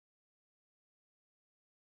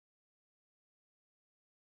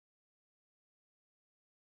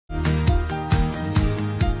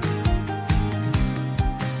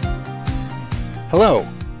Hello!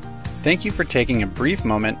 Thank you for taking a brief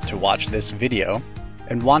moment to watch this video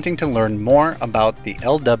and wanting to learn more about the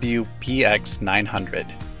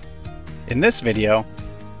LW-PX900. In this video,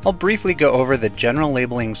 I'll briefly go over the general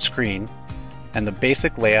labeling screen and the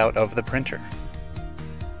basic layout of the printer.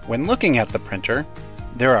 When looking at the printer,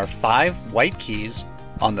 there are 5 white keys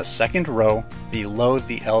on the second row below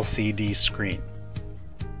the LCD screen.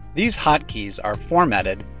 These hotkeys are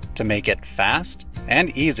formatted to make it fast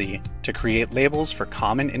and easy to create labels for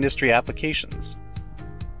common industry applications.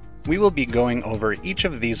 We will be going over each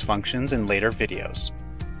of these functions in later videos,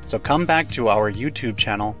 so come back to our YouTube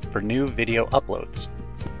channel for new video uploads.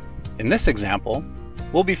 In this example,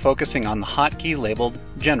 we'll be focusing on the hotkey labeled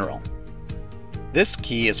General. This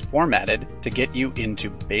key is formatted to get you into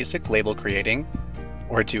basic label creating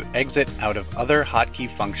or to exit out of other hotkey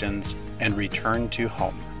functions and return to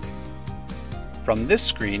home. From this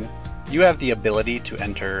screen, you have the ability to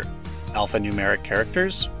enter alphanumeric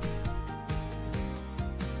characters,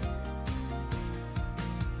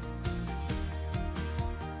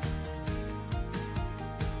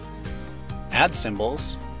 add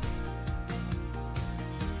symbols,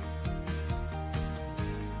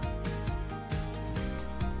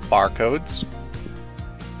 barcodes,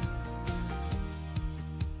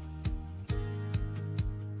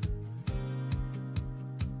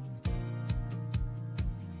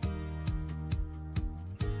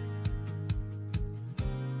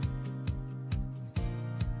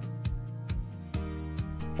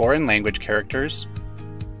 foreign language characters,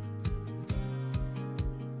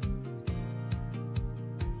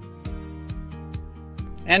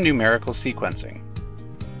 and numerical sequencing.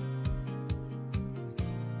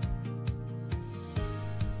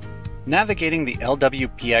 Navigating the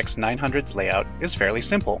LW-PX900's layout is fairly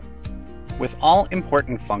simple, with all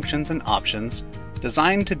important functions and options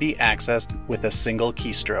designed to be accessed with a single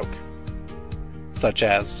keystroke, such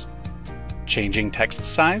as changing text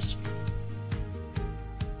size,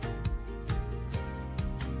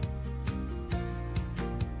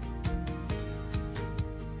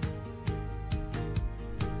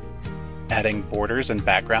 adding borders and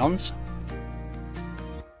backgrounds,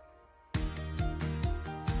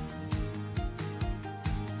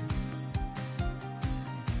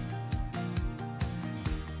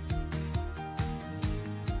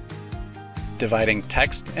 dividing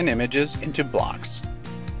text and images into blocks,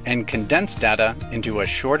 and condense data into a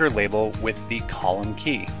shorter label with the column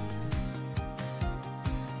key.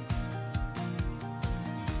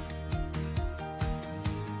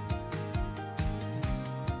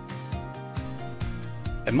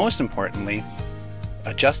 And most importantly,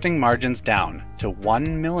 adjusting margins down to 1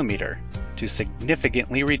 mm to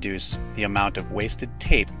significantly reduce the amount of wasted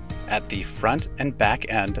tape at the front and back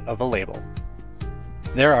end of a label.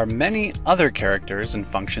 There are many other characters and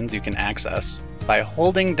functions you can access by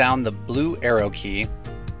holding down the blue arrow key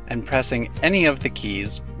and pressing any of the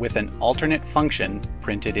keys with an alternate function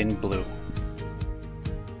printed in blue.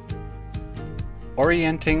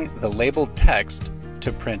 Orienting the labeled text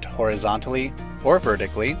to print horizontally or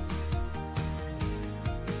vertically,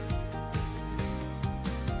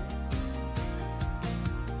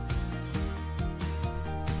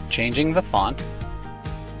 changing the font,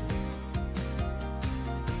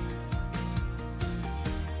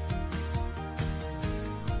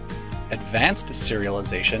 advanced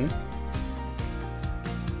serialization,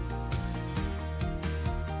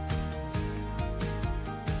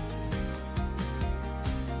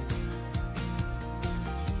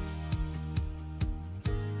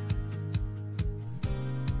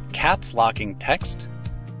 caps locking text,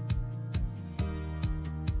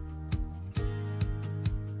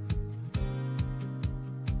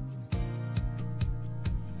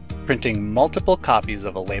 printing multiple copies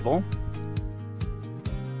of a label,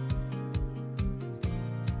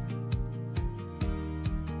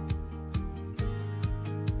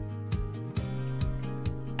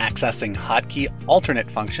 accessing hotkey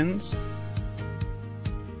alternate functions,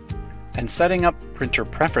 and setting up printer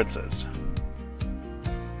preferences.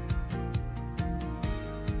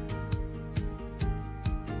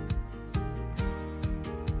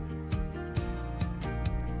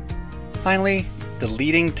 Finally,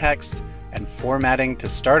 deleting text and formatting to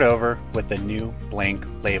start over with a new blank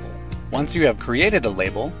label. Once you have created a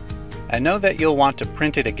label and know that you'll want to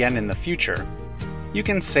print it again in the future, you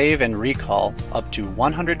can save and recall up to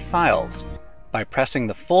 100 files by pressing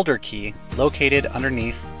the folder key located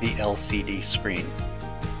underneath the LCD screen.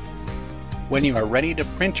 When you are ready to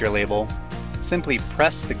print your label, simply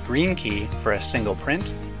press the green key for a single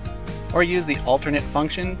print, or use the alternate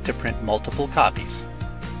function to print multiple copies.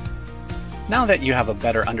 Now that you have a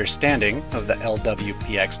better understanding of the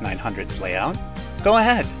LW-PX900's layout, go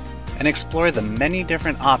ahead and explore the many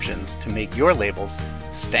different options to make your labels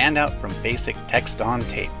stand out from basic text on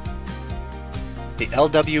tape. The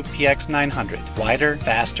LW-PX900, wider,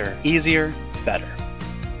 faster, easier, better.